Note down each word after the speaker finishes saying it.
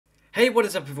Hey, what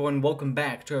is up everyone? Welcome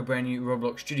back to a brand new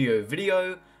Roblox Studio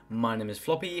video. My name is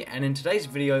Floppy, and in today's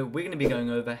video we're going to be going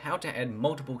over how to add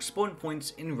multiple spawn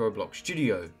points in Roblox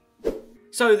Studio.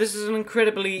 So this is an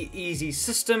incredibly easy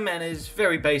system and is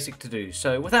very basic to do,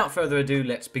 so without further ado,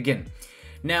 let's begin.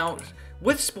 Now,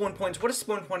 with spawn points, what a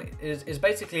spawn point is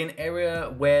basically an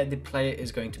area where the player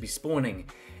is going to be spawning.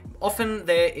 Often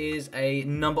there is a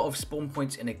number of spawn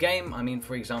points in a game. I mean,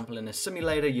 for example, in a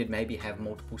simulator, you'd maybe have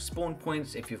multiple spawn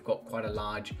points if you've got quite a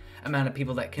large amount of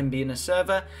people that can be in a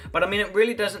server. But I mean, it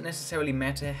really doesn't necessarily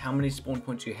matter how many spawn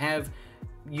points you have.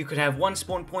 You could have one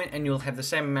spawn point and you'll have the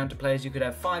same amount of players. You could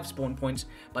have 5 spawn points,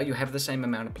 but you have the same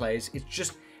amount of players. It's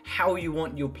just how you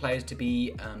want your players to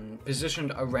be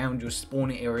positioned around your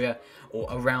spawn area or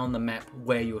around the map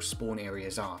where your spawn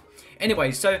areas are.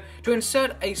 Anyway, so to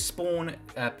insert a spawn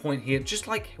point here, just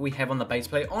like we have on the base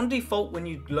plate, on default when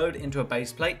you load into a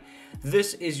base plate,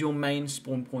 this is your main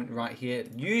spawn point right here,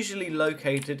 usually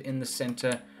located in the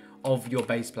center of your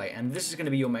base plate, and this is going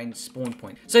to be your main spawn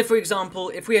point. So for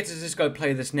example, if we had to just go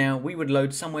play this now, we would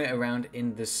load somewhere around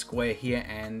in this square here,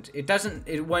 and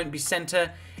it won't be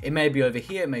center. It may be over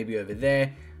here, it may be over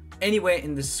there. Anywhere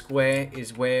in the square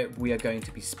is where we are going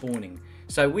to be spawning.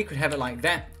 So we could have it like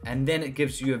that, and then it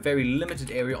gives you a very limited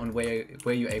area on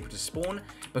where you're able to spawn,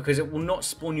 because it will not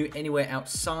spawn you anywhere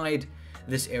outside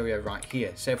this area right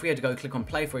here. So if we had to go click on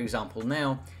play, for example,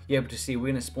 now you're able to see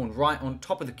we're going to spawn right on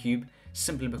top of the cube,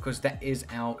 simply because that is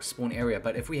our spawn area.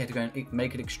 But if we had to go and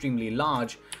make it extremely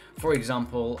large, for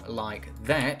example like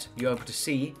that, you're able to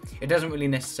see it doesn't really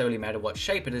necessarily matter what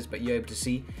shape it is, but you're able to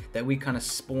see that we kind of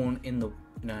spawn in the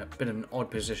a bit of an odd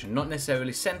position, not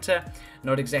necessarily center,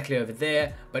 not exactly over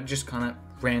there, but just kind of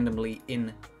randomly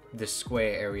in the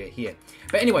square area here.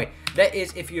 But anyway, that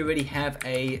is if you already have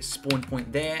a spawn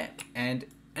point there, and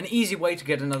an easy way to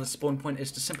get another spawn point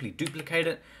is to simply duplicate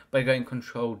it by going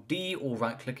Control D or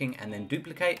right clicking and then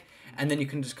duplicate, and then you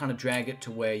can just kind of drag it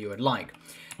to where you would like.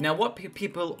 Now what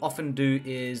people often do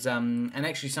is, and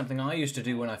actually something I used to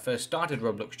do when I first started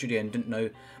Roblox Studio and didn't know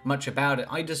much about it,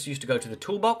 I just used to go to the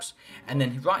toolbox, and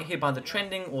then right here by the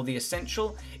trending or the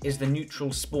essential is the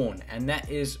neutral spawn, and that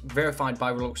is verified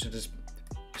by Roblox. It is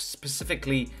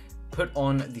specifically put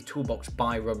on the toolbox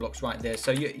by Roblox right there.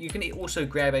 So you can also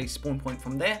grab a spawn point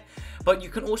from there, but you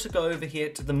can also go over here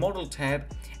to the model tab,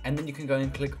 and then you can go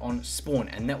and click on spawn,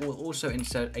 and that will also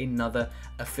insert another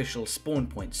official spawn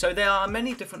point. So there are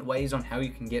many different ways on how you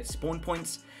can get spawn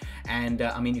points, and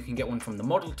I mean, you can get one from the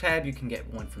model tab, you can get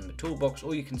one from the toolbox,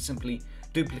 or you can simply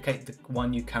duplicate the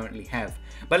one you currently have.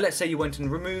 But let's say you went and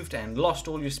removed and lost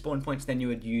all your spawn points, then you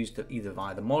would use either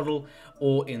via the model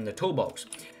or in the toolbox.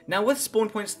 Now with spawn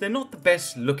points, they're not the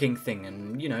best looking thing,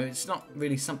 and you know, it's not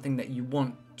really something that you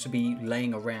want to be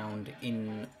laying around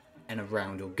in and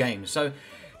around your game. So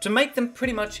to make them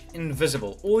pretty much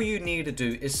invisible, all you need to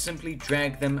do is simply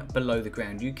drag them below the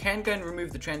ground. You can go and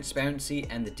remove the transparency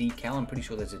and the decal. I'm pretty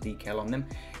sure there's a decal on them.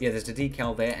 Yeah, there's a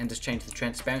decal there, and just change the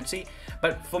transparency.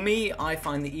 But for me, I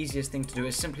find the easiest thing to do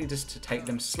is simply just to take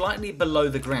them slightly below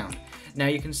the ground. Now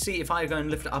you can see if I go and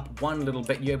lift it up one little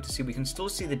bit, you're able to see we can still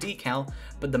see the decal,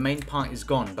 but the main part is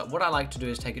gone. But what I like to do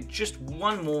is take it just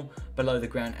one more below the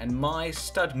ground, and my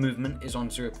stud movement is on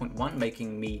 0.1,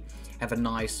 making me have a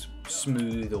nice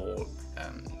smooth or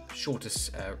shorter,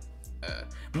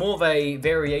 more of a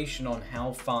variation on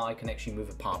how far I can actually move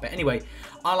apart. But anyway,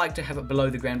 I like to have it below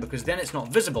the ground because then it's not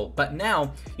visible. But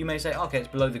now you may say, okay, it's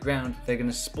below the ground, they're going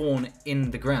to spawn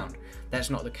in the ground. That's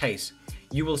not the case.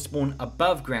 You will spawn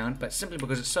above ground, but simply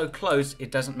because it's so close, it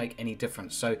doesn't make any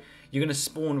difference. So you're going to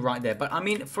spawn right there. But I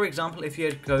mean, for example, if you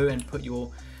had to go and put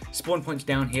your spawn points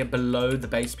down here below the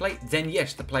base plate, then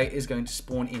yes, the player is going to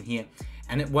spawn in here,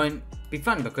 and it won't be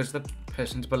fun because the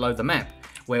person's below the map,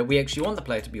 where we actually want the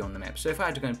player to be on the map. So if I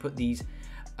had to go and put these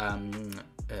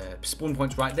spawn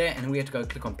points right there, and we had to go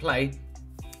click on play,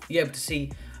 you're able to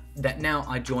see that now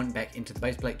I join back into the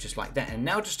base plate just like that. And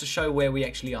now just to show where we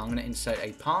actually are, I'm going to insert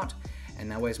a part, and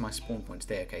now where's my spawn points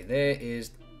there? Okay, there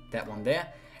is that one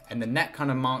there, and then that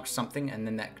kind of marks something, and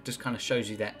then that just kind of shows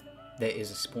you that there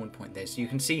is a spawn point there. So you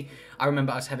can see, I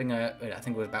remember us having I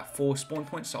think it was about 4 spawn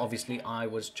points, so obviously I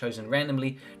was chosen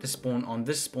randomly to spawn on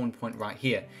this spawn point right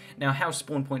here. Now how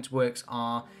spawn points works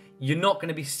are, you're not going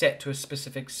to be set to a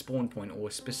specific spawn point or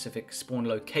a specific spawn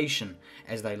location,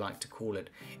 as they like to call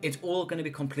it. It's all going to be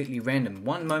completely random.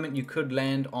 One moment you could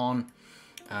land on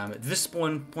this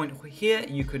spawn point here,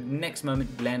 you could next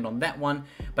moment land on that one,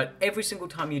 but every single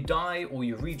time you die or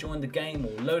you rejoin the game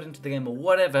or load into the game or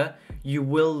whatever, you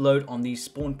will load on these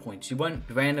spawn points. You won't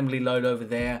randomly load over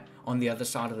there on the other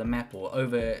side of the map or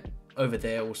over over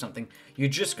there or something. You're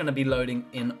just going to be loading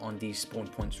in on these spawn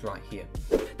points right here.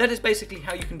 That is basically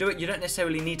how you can do it. You don't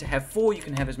necessarily need to have 4, you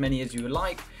can have as many as you would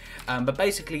like. But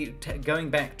basically, going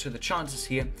back to the chances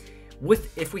here,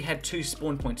 if we had 2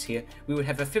 spawn points here, we would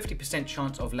have a 50%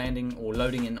 chance of landing or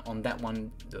loading in on that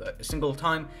one a single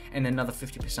time, and another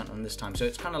 50% on this time. So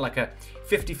it's kind of like a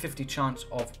 50-50 chance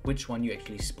of which one you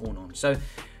actually spawn on. So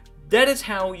that is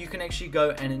how you can actually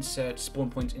go and insert spawn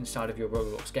points inside of your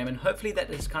Roblox game, and hopefully that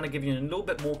is kind of giving you a little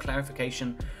bit more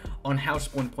clarification on how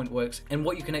spawn point works and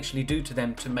what you can actually do to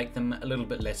them to make them a little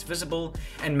bit less visible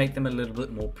and make them a little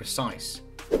bit more precise.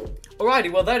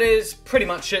 Alrighty, well that is pretty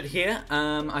much it here.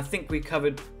 I think we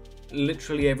covered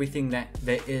literally everything that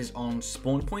there is on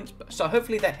spawn points. So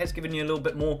hopefully that has given you a little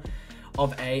bit more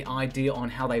of an idea on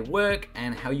how they work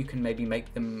and how you can maybe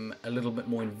make them a little bit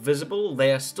more invisible.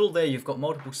 They are still there, you've got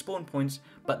multiple spawn points,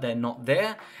 but they're not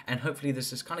there. And hopefully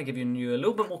this is kind of giving you a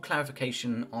little bit more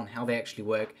clarification on how they actually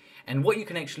work and what you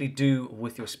can actually do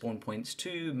with your spawn points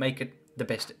to make it the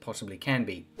best it possibly can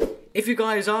be. If you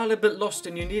guys are a little bit lost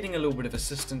and you're needing a little bit of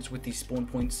assistance with these spawn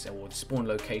points or spawn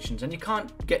locations and you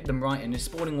can't get them right and you're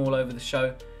spawning all over the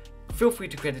show, feel free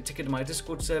to create a ticket to my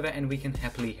Discord server and we can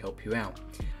happily help you out.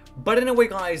 But anyway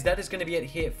guys, that is going to be it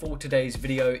here for today's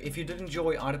video. If you did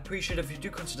enjoy, I'd appreciate it if you do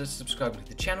consider subscribing to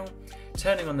the channel,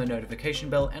 turning on the notification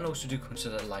bell, and also do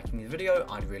consider liking the video.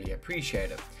 I'd really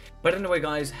appreciate it. But anyway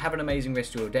guys, have an amazing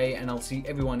rest of your day and I'll see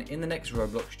everyone in the next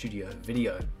Roblox Studio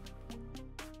video.